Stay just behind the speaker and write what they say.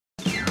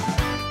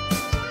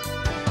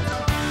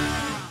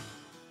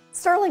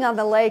Sterling on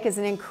the Lake is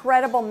an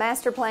incredible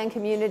master plan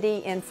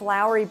community in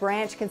Flowery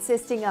Branch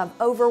consisting of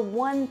over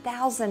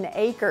 1,000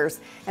 acres.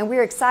 And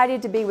we're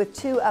excited to be with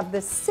two of the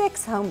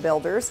 6 home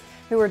builders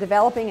who are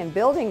developing and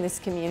building this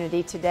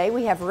community today.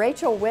 We have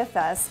Rachel with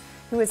us,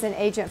 who is an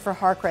agent for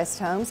Harcrest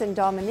Homes, and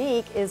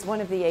Dominique is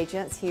one of the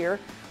agents here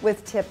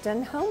with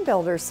Tipton Home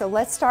Builders. So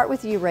let's start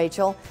with you,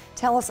 Rachel.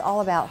 Tell us all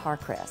about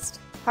Harcrest.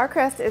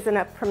 Harcrest is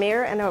a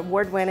premier and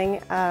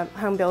award-winning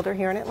home builder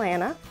here in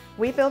Atlanta.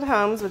 We build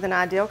homes with an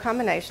ideal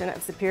combination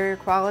of superior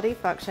quality,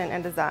 function,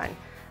 and design.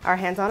 Our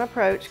hands-on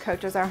approach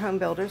coaches our home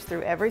builders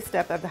through every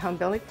step of the home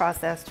building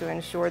process to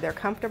ensure they're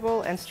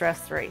comfortable and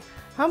stress-free.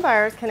 Home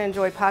buyers can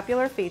enjoy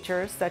popular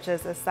features such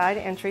as a side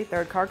entry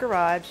third-car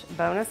garage,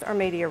 bonus or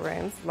media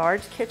rooms,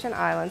 large kitchen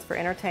islands for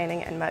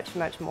entertaining, and much,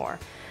 much more.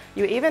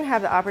 You even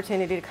have the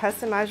opportunity to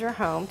customize your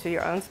home to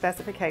your own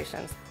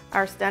specifications.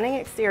 Our stunning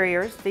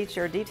exteriors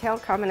feature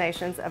detailed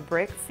combinations of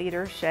brick,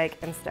 cedar, shake,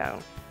 and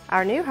stone.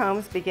 Our new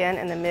homes begin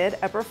in the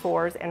mid-upper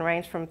floors and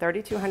range from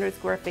 3,200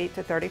 square feet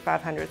to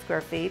 3,500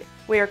 square feet.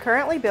 We are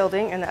currently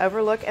building in the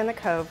Overlook and the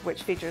Cove,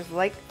 which features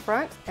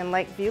lakefront and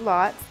lakeview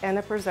lots and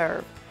the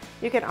preserve.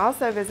 You can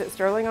also visit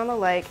Sterling on the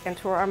Lake and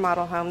tour our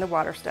model home, the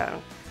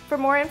Waterstone. For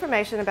more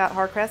information about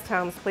Harcrest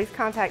Homes, please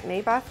contact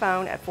me by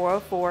phone at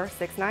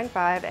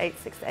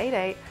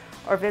 404-695-8688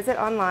 or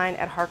visit online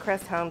at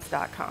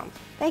harcresthomes.com.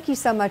 Thank you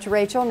so much,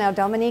 Rachel. Now,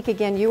 Dominique,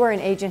 again, you are an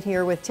agent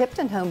here with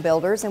Tipton Home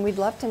Builders, and we'd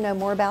love to know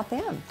more about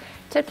them.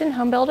 Tipton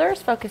Home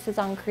Builders focuses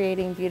on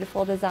creating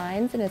beautiful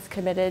designs and is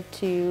committed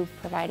to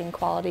providing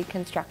quality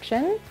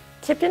construction.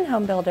 Tipton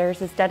Home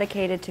Builders is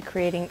dedicated to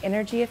creating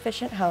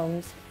energy-efficient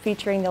homes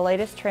featuring the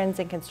latest trends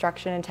in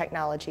construction and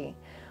technology.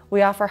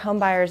 We offer home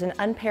buyers an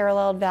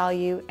unparalleled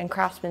value and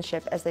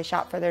craftsmanship as they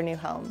shop for their new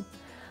home.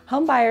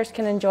 Home buyers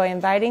can enjoy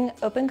inviting,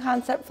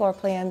 open-concept floor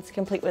plans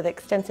complete with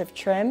extensive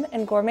trim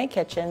and gourmet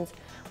kitchens,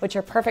 which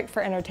are perfect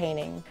for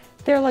entertaining.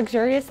 Their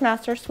luxurious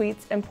master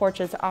suites and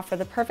porches offer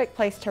the perfect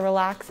place to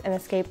relax and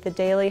escape the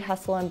daily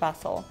hustle and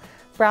bustle.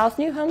 Browse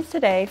new homes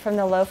today from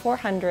the low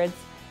 400s,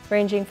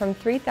 ranging from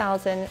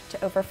 3,000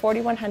 to over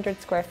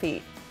 4,100 square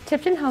feet.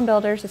 Tipton Home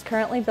Builders is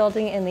currently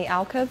building in the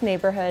Alcove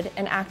neighborhood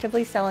and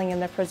actively selling in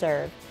the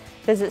Preserve.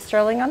 Visit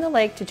Sterling on the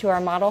Lake to tour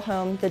our model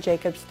home, the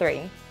Jacobs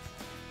 3.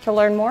 To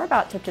learn more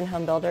about Tipton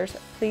Home Builders,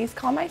 please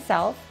call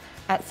myself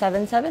at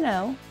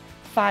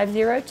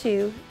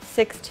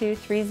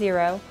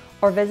 770-502-6230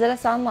 or visit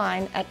us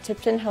online at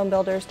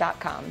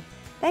tiptonhomebuilders.com.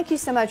 Thank you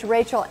so much,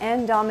 Rachel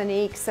and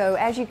Dominique. So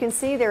as you can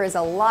see, there is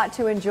a lot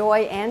to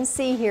enjoy and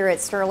see here at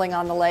Sterling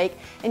on the Lake.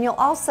 And you'll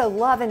also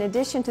love, in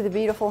addition to the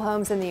beautiful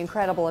homes and the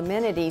incredible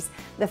amenities,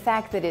 the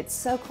fact that it's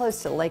so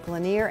close to Lake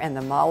Lanier and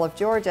the Mall of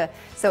Georgia.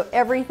 So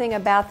everything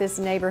about this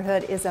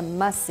neighborhood is a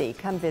must-see.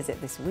 Come visit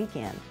this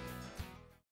weekend.